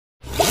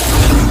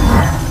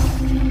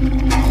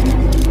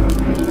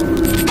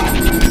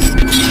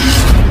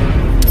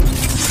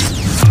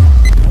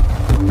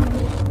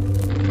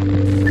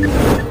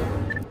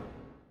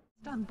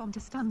to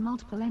stun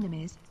multiple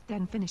enemies,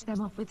 then finish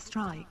them off with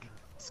strike.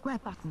 Square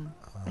button.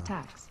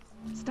 Attacks.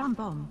 Stun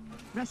bomb.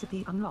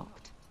 Recipe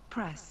unlocked.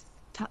 Press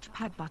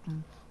touchpad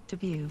button to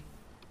view.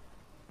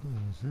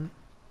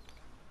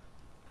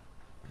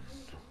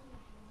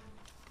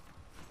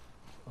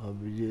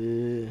 अब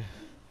ये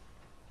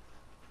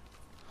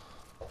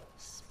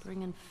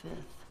Spring and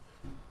 5th.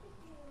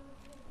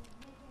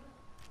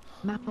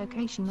 Map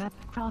location map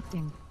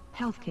crafting.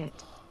 Health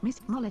kit. Miss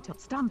Molotov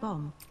stun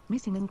bomb.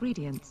 Missing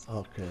ingredients.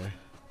 okay.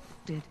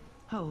 Did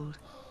hold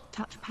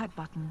touchpad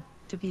button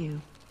to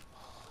view.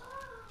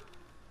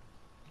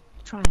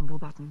 Triangle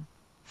button.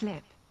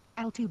 Flip.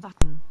 L2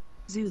 button.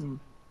 Zoom.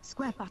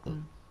 Square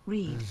button.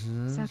 Read.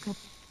 Circle.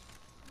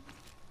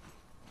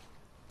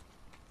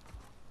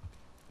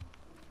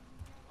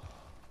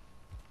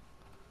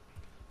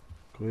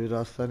 कोई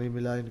रास्ता नहीं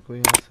मिला इनको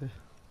यहाँ से.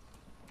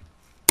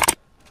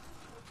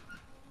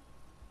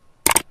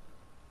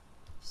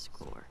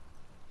 Score.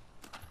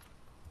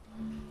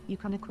 You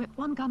can equip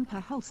 1 gun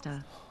per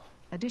holster.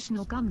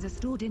 Additional guns are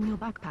stored in your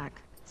backpack.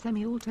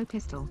 Semi-auto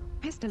pistol,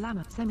 pistol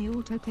ammo,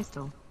 semi-auto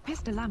pistol,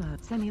 pistol ammo,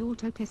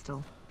 semi-auto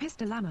pistol,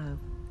 pistol ammo.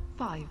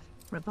 5.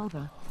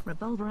 Revolver,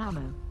 revolver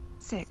ammo.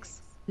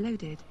 6.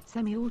 Loaded,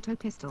 semi-auto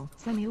pistol,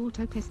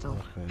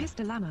 Okay.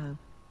 pistol ammo.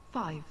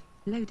 5.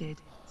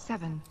 Loaded.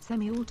 7.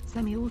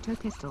 Semi-auto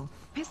pistol,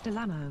 pistol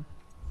ammo.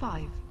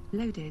 5.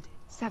 Loaded.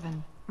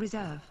 7.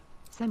 Reserve,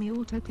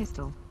 semi-auto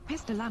pistol,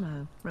 pistol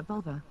ammo,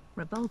 revolver,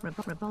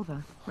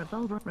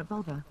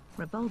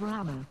 revolver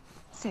ammo.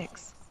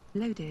 6.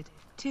 Loaded.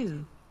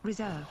 2.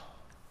 Reserve.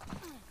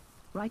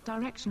 Right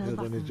directional ये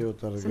तो नीचे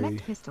उतर button. गई.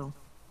 Select pistol.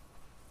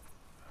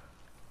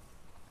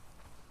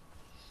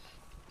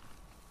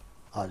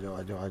 आ जाओ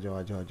आ जाओ आ जाओ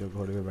आ जाओ आ जाओ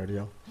घोड़े पे बैठ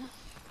जाओ.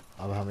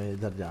 अब हमें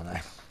इधर जाना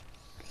है.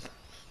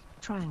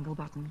 Triangle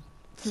button.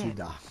 Flip.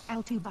 सीधा.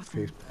 L2 button.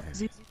 Fifth है.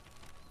 Zoom.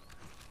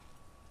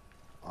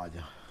 आ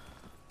जा.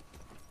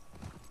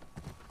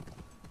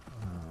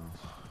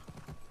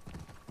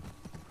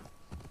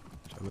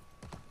 चलो.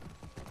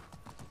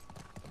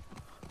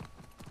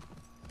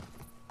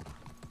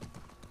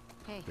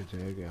 Hey, पीछे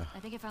है क्या? I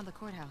think I found the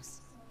courthouse.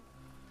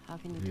 How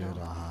can you ये tell?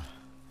 रहा.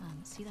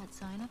 See that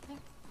sign up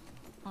there?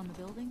 On the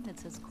building that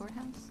says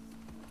courthouse?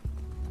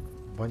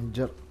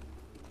 बंजर.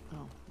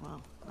 Oh, wow.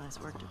 Nice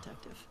work,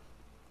 detective.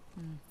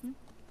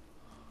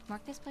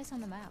 Mark this place on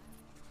the map.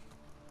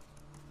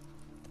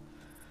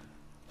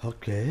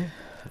 Okay.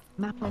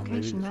 Map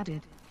location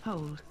added.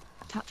 Hold.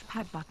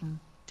 Touchpad button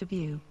to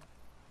view.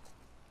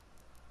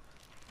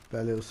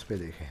 पहले उस पे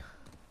देखें.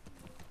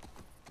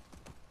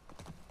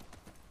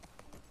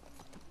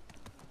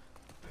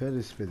 फिर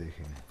इस पे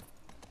देखेंगे.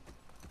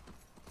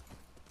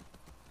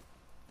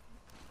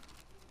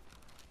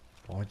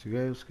 पहुंच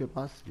गए उसके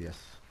पास.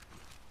 यस.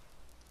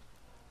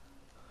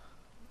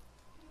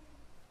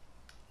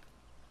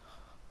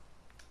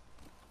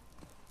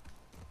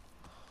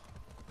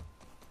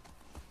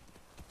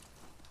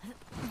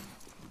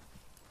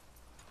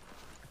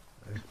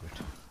 एक मिनट.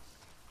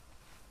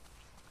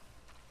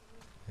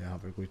 यहाँ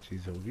पे कोई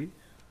चीज होगी.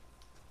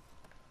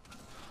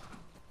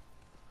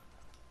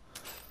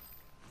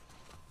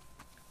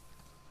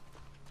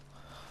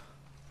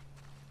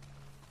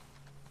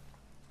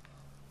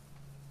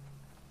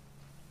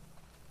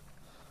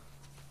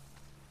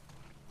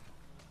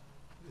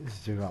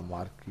 इस जगह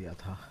मार्क किया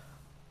था.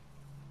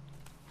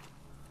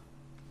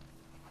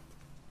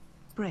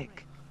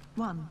 Brick.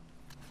 1.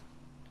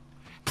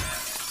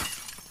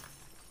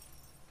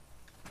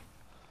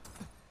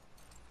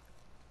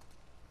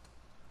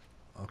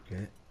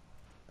 ओके.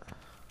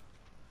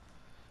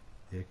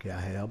 ये क्या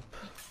है अब?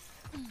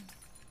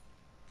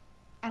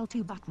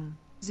 L2 button.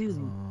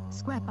 Zoom.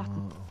 Square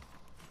button.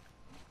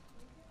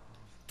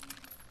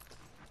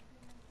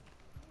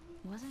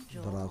 Wasn't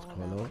Joel दराज all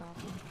खोलो. about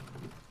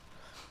profit?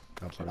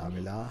 कपड़ा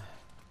मिला.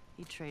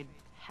 He'd trade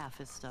half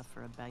his stuff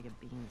for a bag of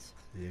beans.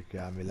 ये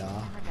क्या मिला?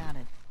 Never got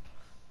it.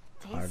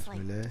 Tastes hearts like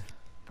मिले.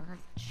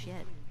 burnt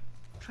shit.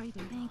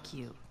 Trading. Thank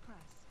you.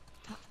 Press.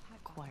 Touchpad.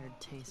 Acquired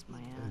taste,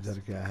 my ass. इधर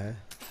क्या है?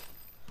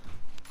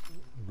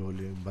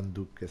 गोली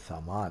बंदूक के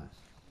सामान.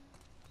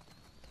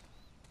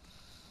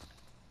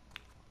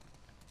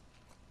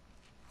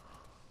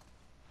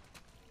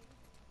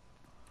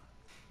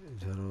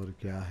 इधर और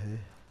क्या है?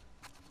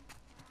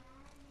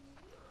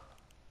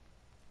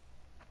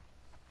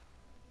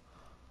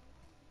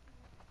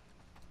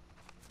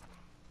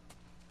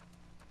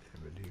 ये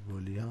मिली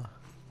गोलियां.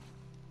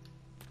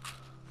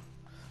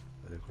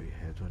 अरे कोई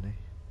है तो नहीं.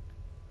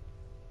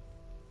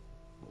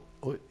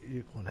 ओ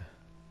ये कौन है?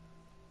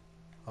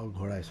 अब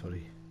घोड़ा है.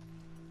 सॉरी.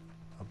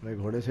 अपने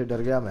घोड़े से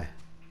डर गया मैं.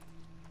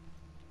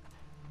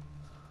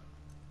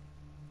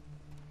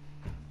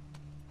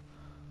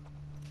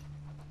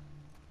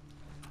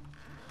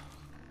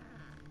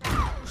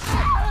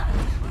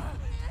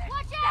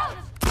 Watch out!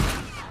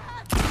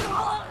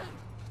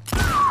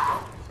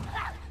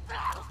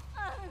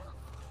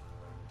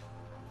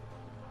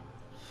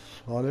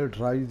 साले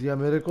ट्राई दिया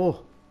मेरे को.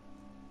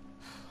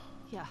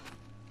 Yeah.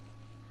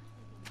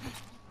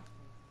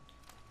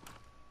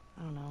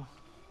 I don't know.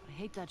 I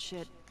hate that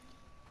shit.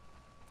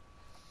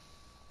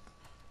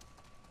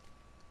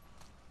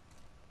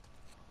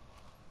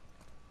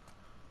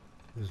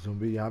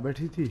 ज़ुम्बी यहाँ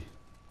बैठी थी,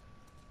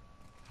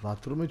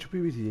 बाथरूम में छुपी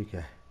हुई थी। ये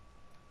क्या है?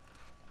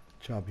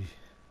 चाबी।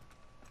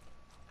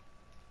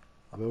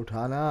 अबे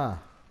उठाना।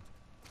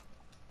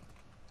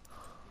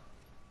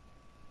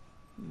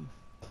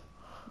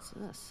 What's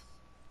this?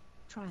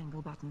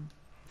 Triangle button.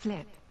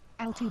 Flip.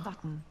 L2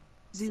 button.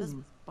 It says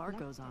Zoom.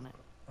 barcodes on it.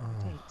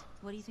 Rotate.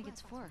 What do you think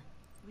it's for?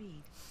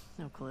 Read.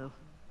 No clue.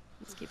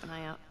 Let's keep an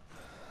eye out.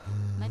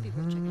 Might be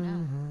worth checking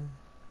out.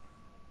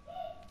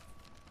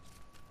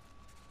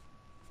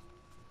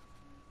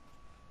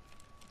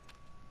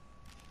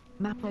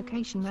 Map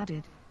location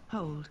added.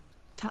 Hold.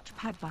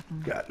 Touchpad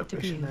button. क्या To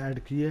location view.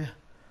 Add की है?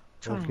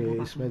 Okay,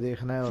 Triangle इसमें button.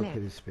 देखना है और Flip.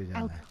 फिर इस पे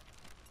जाना है।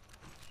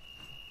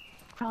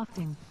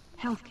 Crafting.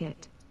 Health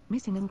kit.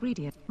 Missing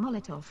ingredient.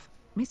 Molotov.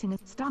 Missing a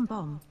stun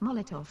bomb.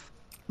 Molotov.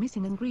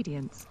 Missing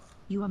ingredients.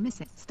 You are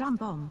missing stun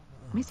bomb.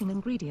 Missing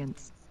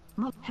ingredients.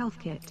 Health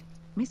kit.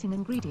 Missing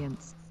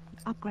ingredients.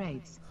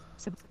 Upgrades.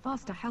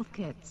 Faster health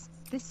kits.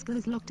 This skill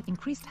is locked.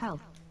 Increased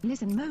health.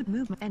 Listen mode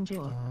movement.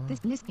 Endure.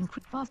 This list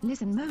fast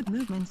listen mode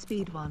movement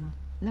speed 1.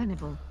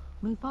 Learnable.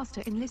 Move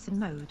faster in listen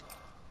mode.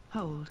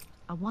 Hold.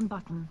 A 1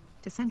 button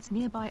to sense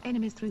nearby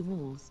enemies through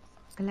walls.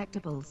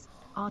 Collectibles.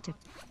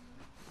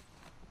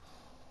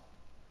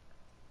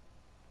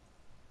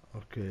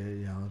 Okay,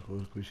 यहाँ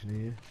और कुछ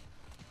नहीं है।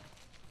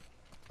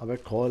 अबे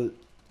call,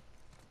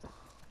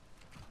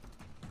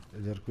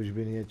 इधर कुछ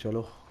भी नहीं है।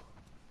 चलो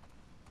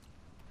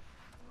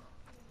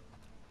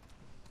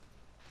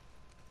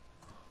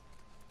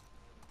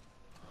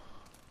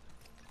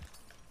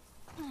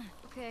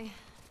Okay, I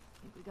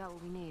think we got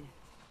what we need.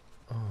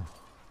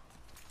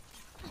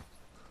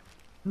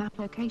 Map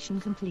location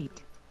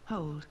complete.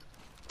 Hold.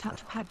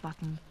 Touchpad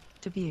button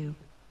to view.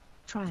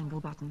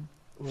 Triangle button.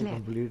 वो Flip.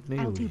 कंप्लीट नहीं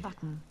L2 हुई।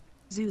 button.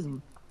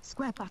 Zoom.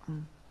 Square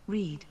button.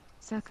 Read.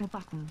 Circle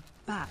button.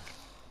 Back.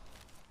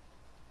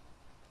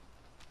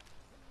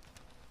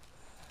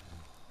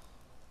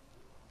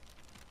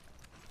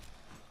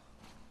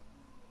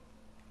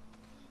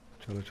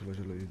 चलो चलो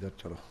चलो, इधर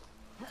चलो।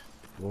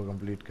 वो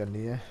कंप्लीट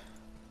करनी है।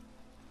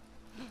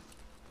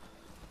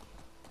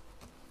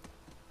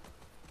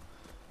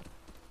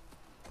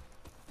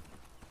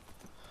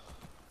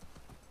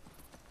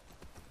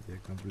 ये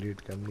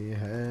कंप्लीट करनी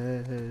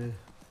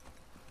है।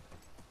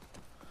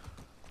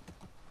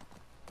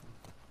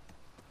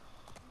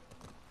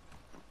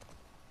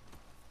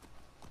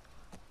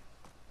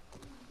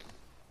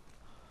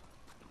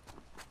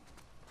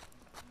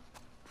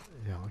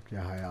 यहाँ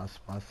क्या है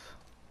आसपास?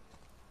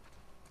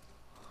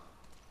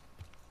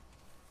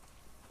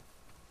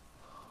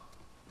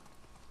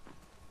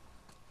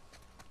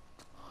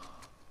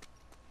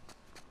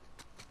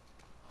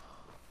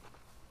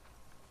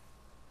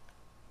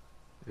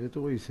 ये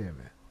तो वही सेम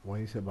है,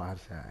 वहीं से बाहर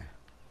से आए।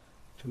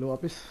 चलो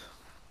वापस।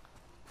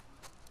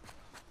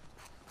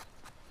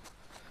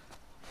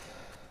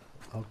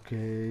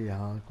 ओके,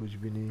 यहाँ कुछ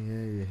भी नहीं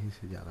है, यहीं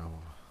से जाना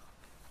होगा।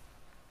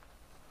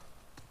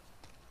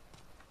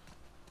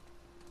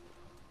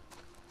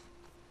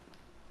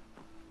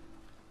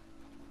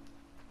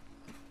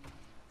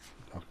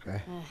 Okay,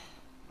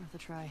 Worth a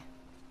try.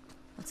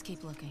 Let's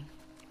keep looking.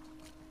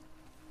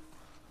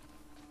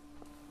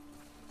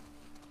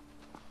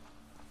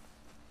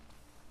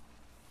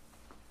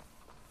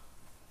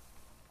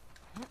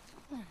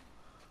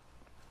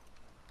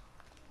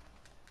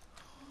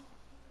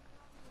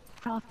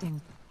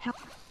 Crafting.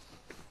 Help.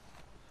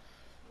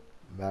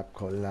 Map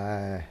खोलना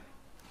है।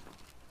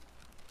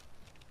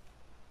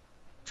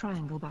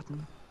 Triangle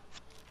button.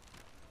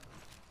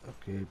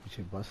 ओके,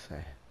 पीछे बस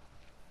है।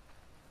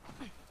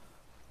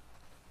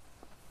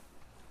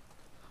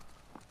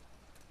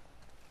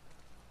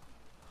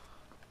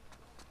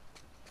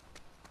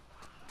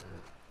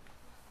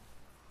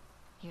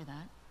 Hear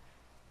that?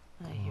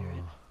 I hear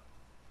it.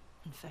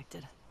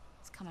 Infected.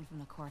 It's coming from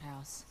the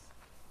courthouse.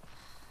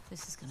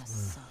 This is gonna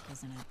suck,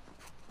 isn't it?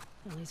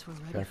 At least we're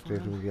ready for factory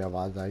him. की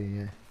आवाज आई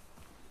है।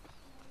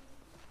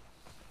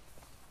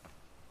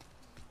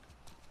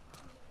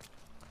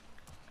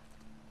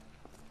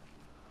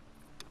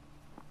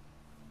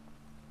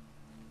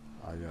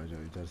 आ जाओ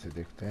जाओ, इधर से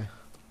देखते हैं।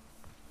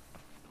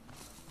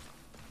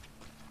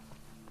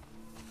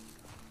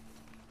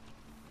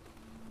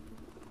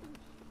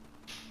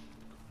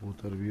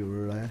 कबूतर भी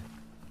उड़ रहा है।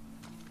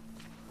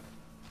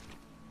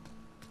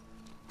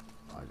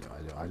 आ जाओ आ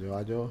जाओ आ जाओ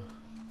आ जाओ।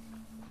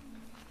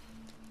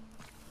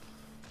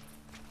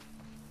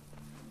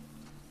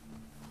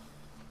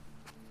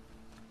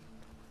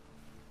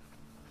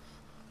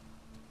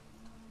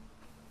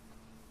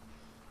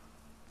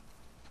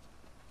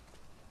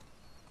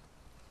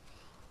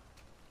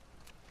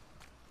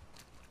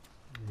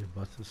 ये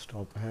बस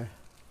स्टॉप है।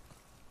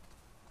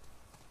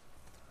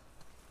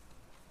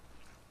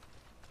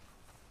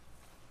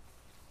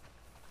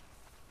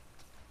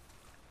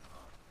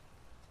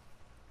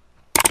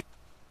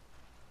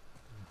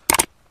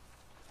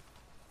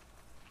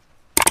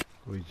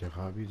 कोई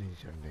जगह भी नहीं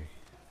चढ़ने की।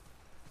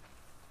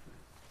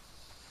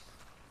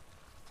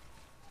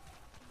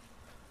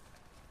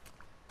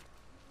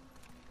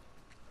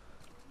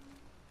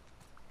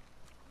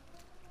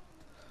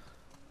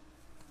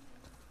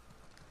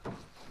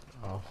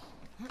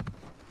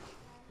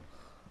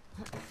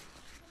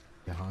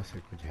 से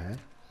कुछ है।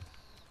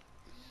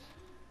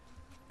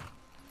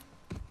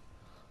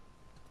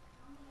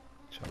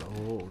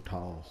 चलो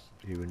उठाओ,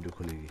 ये विंडो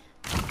खुलेगी।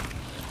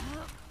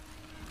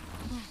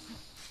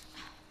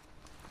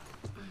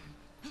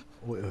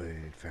 ओए ओए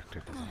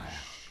फैक्ट्री नजर आया।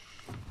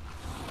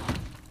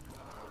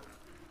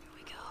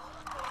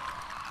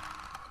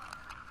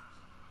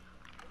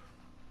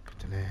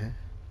 कितने हैं?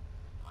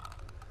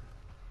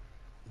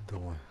 2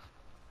 हैं।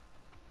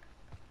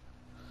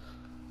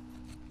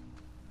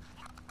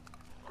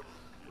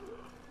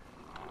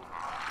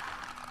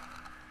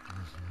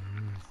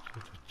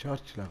 ये तो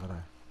चर्च लग रहा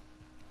है।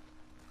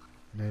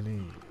 नहीं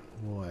नहीं,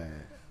 वो है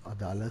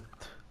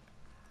अदालत।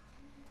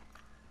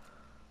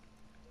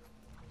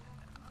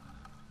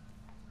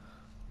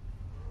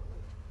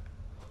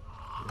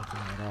 ये तो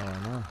मरा हुआ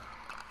ना।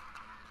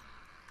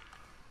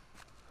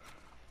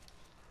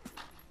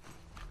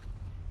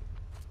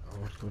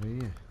 और तो नहीं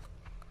है।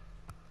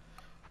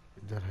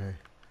 इधर है।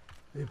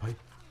 ए भाई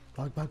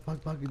भाग भाग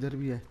भाग भाग, इधर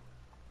भी है।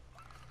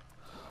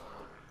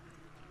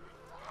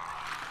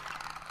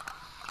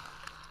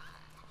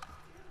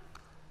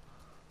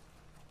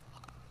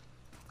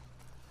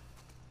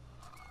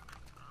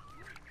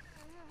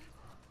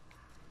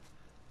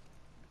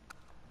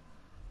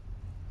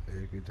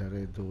 एक इधर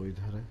है, 2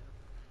 इधर है।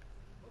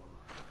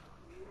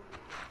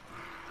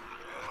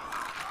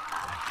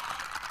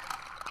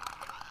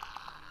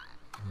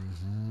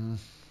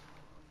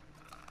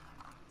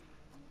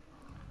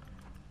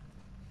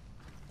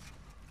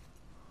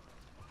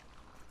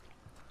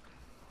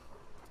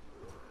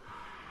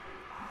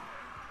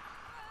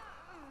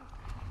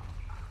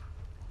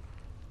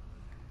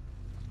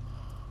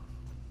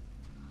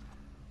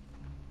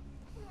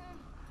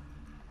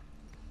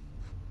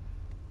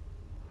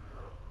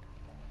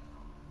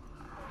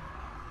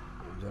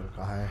 इधर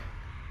कहाँ है?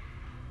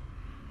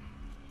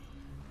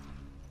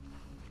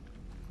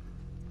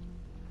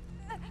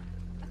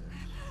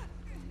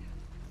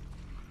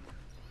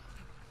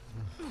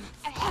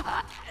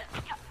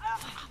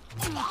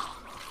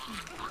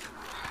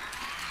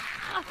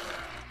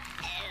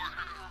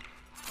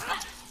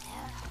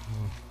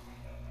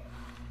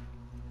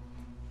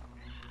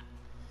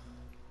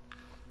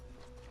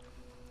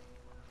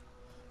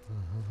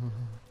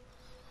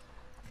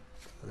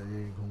 अरे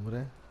ये घूम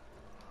रहे हैं।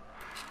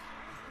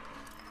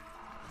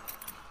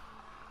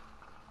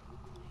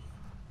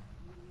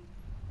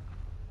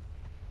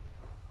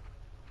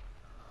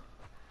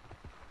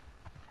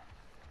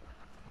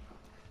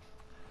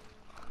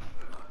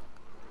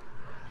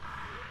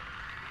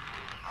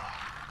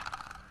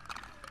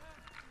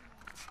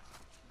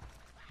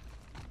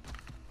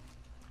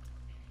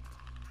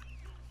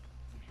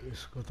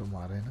 इसको तो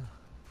मारे ना।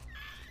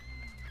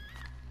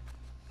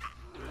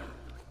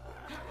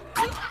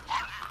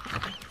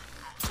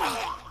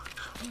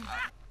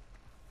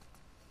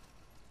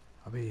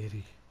 अबे ये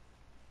रही।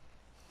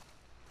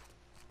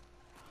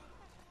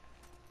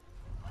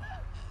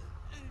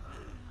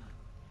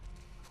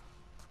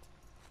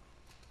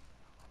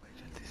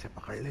 जल्दी से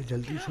पकड़ ले,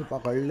 जल्दी से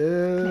पकड़ ले।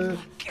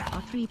 Click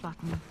R3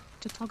 button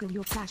to toggle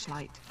your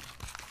flashlight.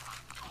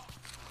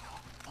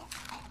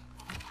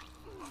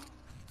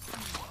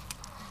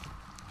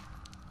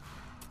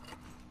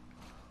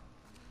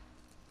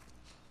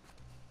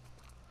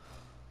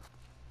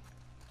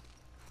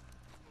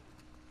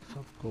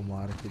 सबको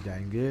मार के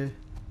जाएंगे।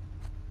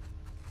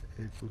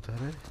 एक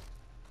उधर है,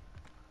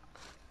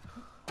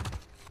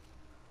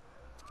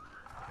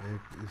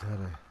 एक इधर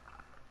है।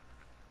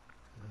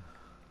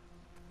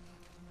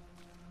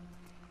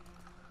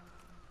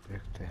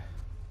 देखते हैं,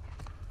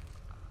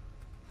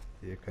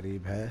 ये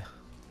करीब है।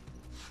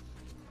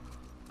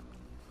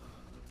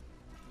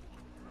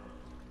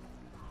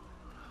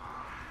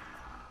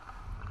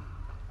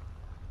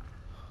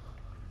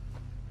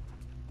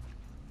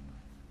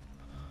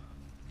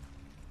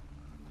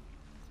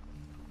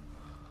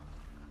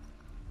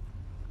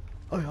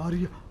 अरे आ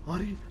रही है, आ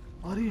रही है,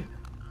 आ रही है।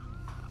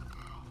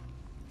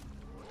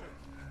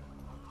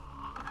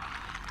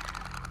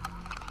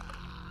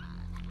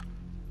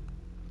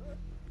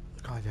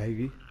 कहाँ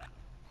जाएगी?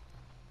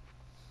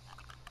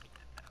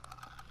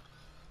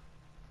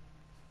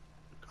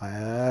 कहाँ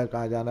है?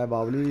 कहाँ जाना है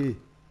बावली?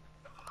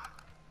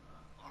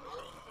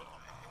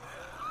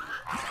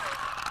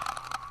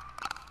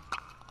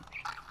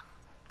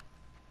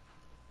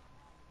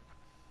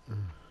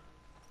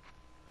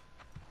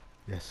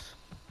 यस,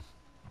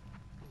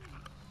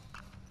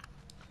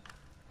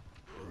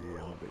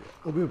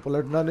 अबे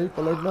पलटना नहीं,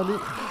 पलटना नहीं।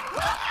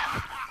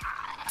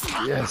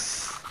 यस,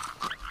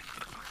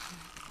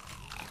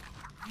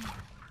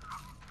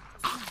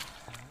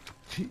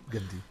 छी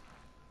गंदी।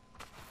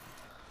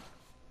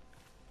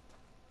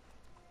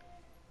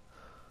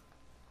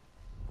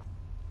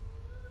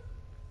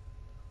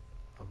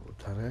 अब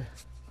उधर है।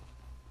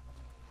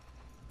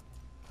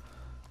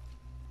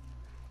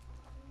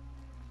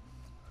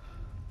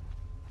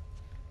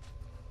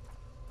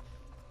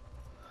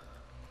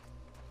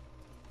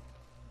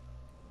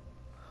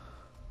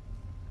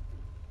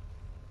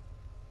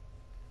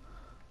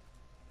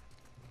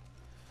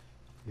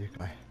 ये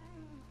क्या है?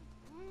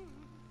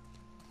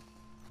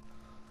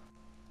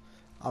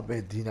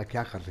 अबे दीना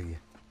क्या कर रही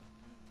है?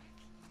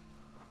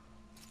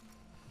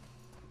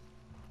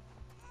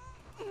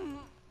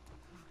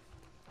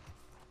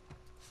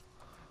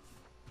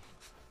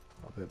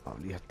 अबे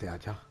बावली हत्ते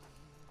आजा।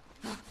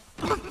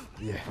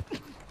 ये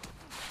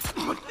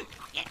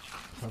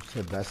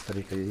सबसे बेस्ट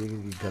तरीका ये है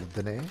कि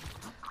गर्दने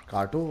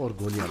काटो और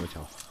गोलियां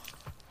बचाओ।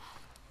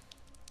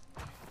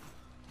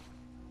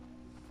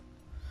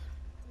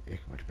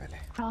 एक मिनट पहले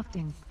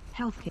Crafting.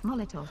 Health kit.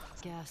 Molotov.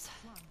 Gas.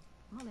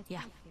 Molotov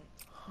Yeah.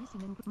 kit.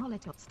 Missing in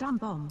Molotov. Stun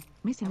bomb.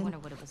 I Missing in wonder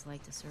what it was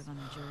like to serve on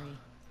a jury.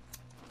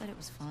 But it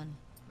was fun.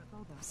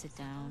 Sit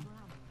down,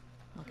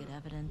 look at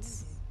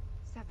evidence,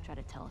 try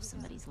to tell if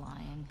somebody's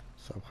lying.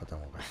 सब खत्म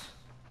हो गए।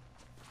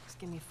 Just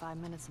give me 5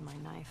 minutes and my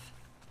knife.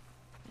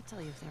 I'll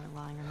tell you if they were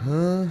lying or not.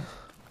 हाँ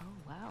Oh,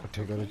 wow.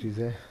 इकट्ठे करो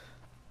चीजें।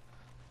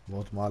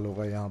 बहुत माल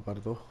होगा यहाँ पर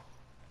तो।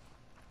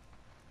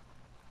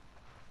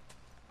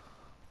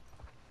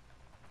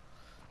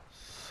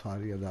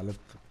 सारी अदालत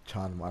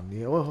छान मारनी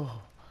है। ओह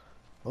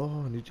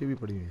ओह नीचे भी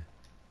पड़ी हुई है।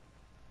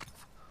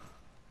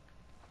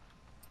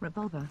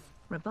 revolver.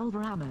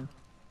 Revolver ammo.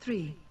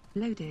 3.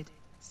 Loaded.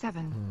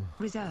 7.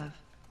 Reserve.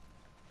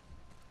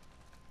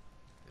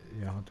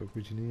 यहाँ तो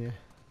कुछ नहीं है।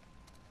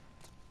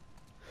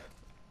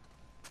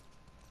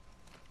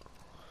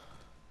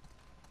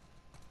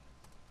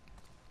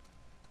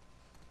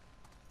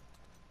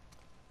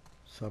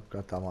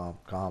 सबका तमाम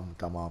काम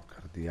तमाम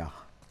कर दिया।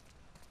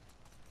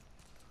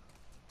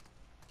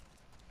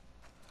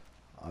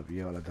 अब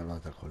ये वाला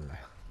दरवाजा खोलना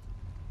है।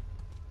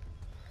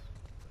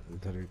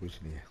 इधर भी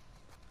कुछ नहीं है।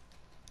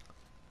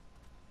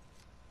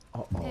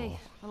 Hey,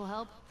 little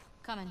help?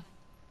 Coming.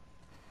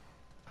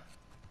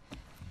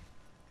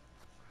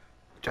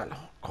 चलो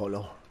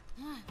खोलो।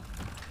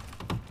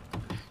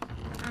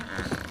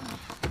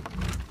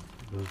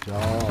 रुक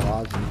जाओ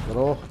आवाज नहीं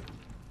करो।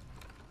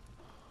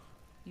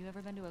 You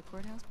ever been to a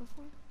courthouse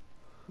before?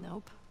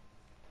 Nope.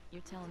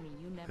 You're telling me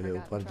you never मेरे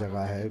got ऊपर in trouble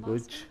जगह है in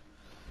कुछ। Boston?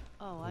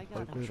 Oh, I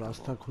ऊपर got कोई in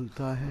रास्ता trouble.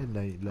 खुलता है?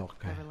 नहीं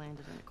लॉक है। Never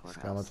landed in a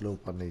इसका courthouse. मतलब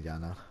ऊपर नहीं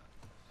जाना,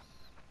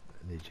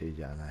 नीचे ही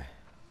जाना है।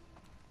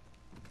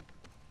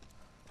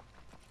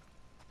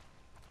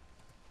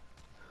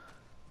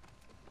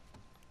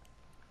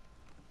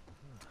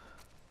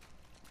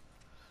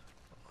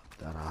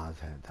 दराज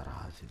है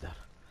दराज इधर।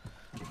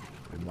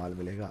 कोई माल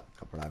मिलेगा?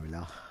 कपड़ा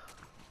मिला।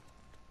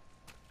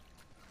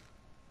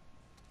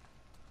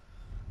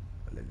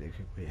 पहले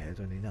देखें कोई है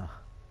तो नहीं ना।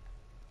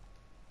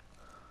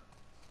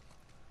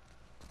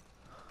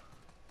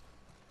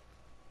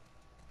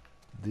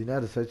 दीना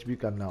रिसर्च भी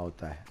करना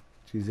होता है,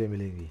 चीज़ें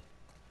मिलेंगी।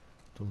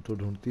 तुम तो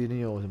ढूंढती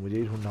नहीं हो, मुझे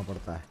ही ढूंढना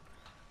पड़ता है।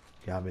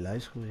 क्या मिला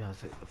इसको? यहाँ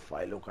से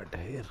फाइलों का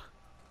ढेर।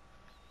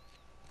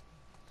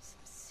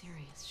 Some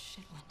serious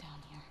shit went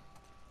down here.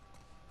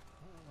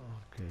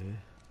 Okay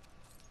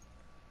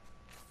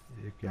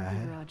ये क्या Parking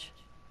है? garage.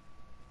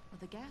 Well,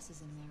 the gas is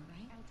in there,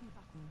 right? Oh,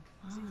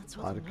 that's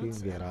what the parking note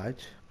said. Garage.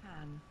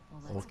 Pan.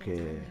 Well, let's Okay. get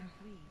down there.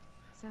 3.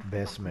 Circle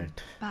Basement.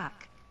 button. Back.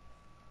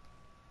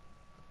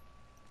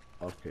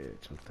 Okay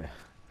चलते हैं,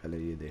 पहले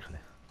ये देख लें।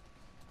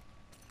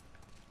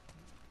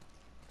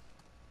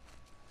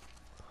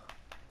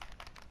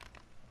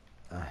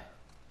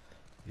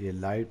 ये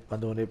लाइट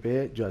बंद होने पे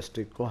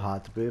जॉयस्टिक को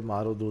हाथ पे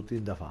मारो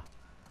 2-3 दफा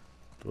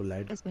तो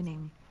light.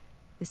 Spinning.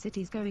 The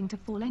city's going to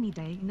fall any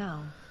day now.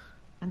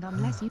 And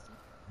unless you...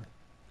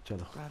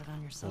 चलो Brought it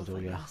on yourself, हो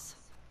I गया। guess.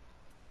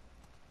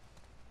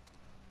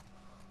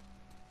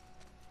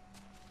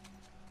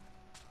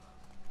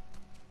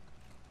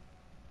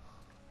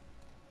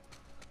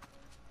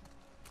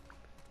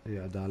 ये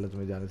अदालत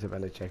में जाने से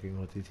पहले चेकिंग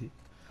होती थी।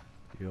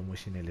 ये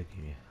मशीनें लगी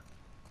हुई हैं।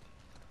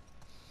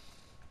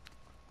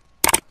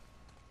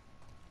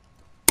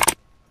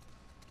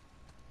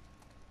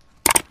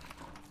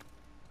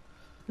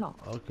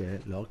 Locked. ओके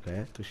लॉक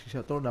है तो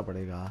शीशा तोड़ना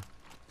पड़ेगा।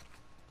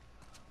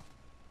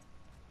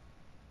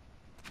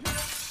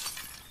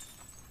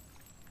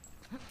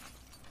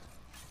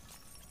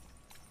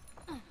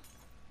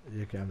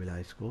 ये क्या मिला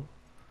इसको?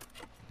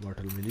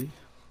 बॉटल मिली।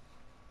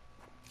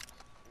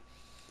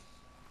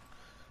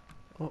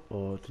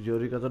 ओ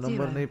तिजोरी का तो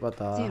नंबर 0. नहीं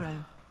पता। 0.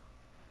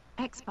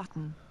 X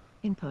button.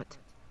 Input.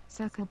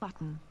 Circle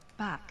button.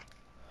 Back.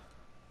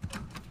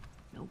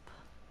 Nope.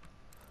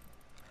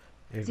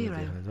 एक मिनट 0.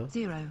 देखने दो,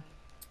 0.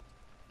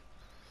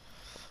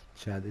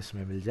 शायद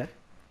इसमें मिल जाए।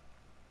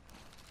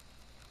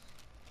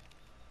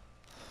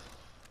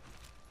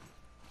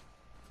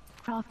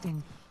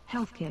 Crafting.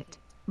 Health kit.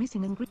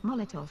 Missing and grip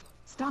Molotov.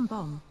 Stun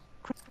bomb.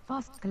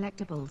 Fast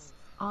collectibles.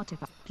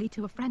 Artifact. Plea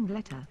to a friend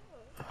letter.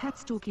 Pet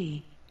store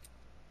key.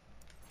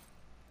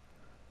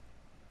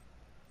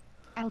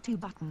 L2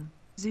 button.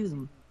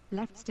 Zoom.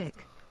 Left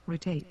stick.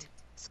 Rotate.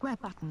 Square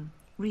button.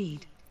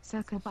 Read.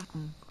 Circle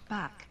button.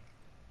 Back.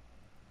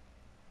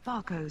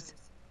 Barcodes.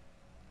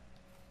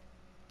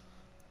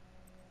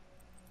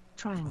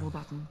 Triangle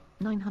button.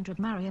 900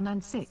 Marion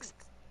and 6.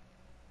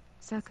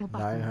 Circle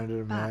button.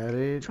 900 Back.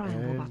 married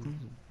Triangle and button.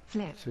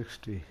 Flip.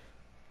 60।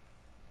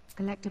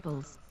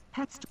 Collectibles.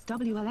 Pets.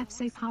 WLF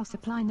Safe House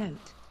Supply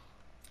Note.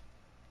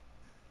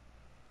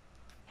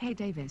 Hey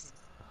Davis.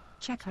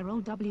 Check her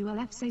old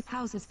WLF safe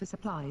houses for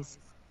supplies.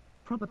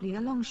 Probably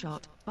a long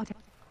shot, but...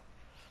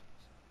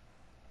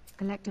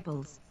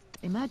 Collectibles.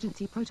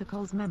 Emergency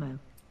protocols memo.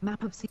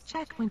 Map of sea.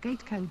 Check when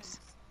gate codes.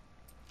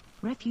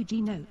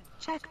 Refugee note.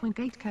 Check when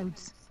gate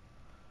codes.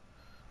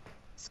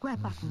 Square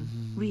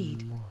button.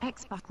 Read.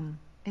 X button.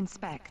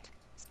 Inspect.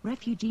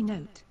 Refugee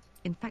note.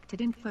 Infected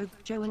info.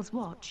 Joel's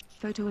watch.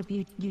 Photo of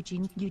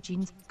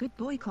Eugene's good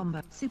boy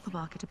combo.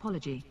 Supermarket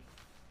apology.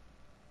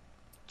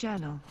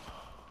 Journal.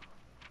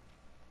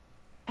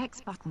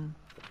 X button.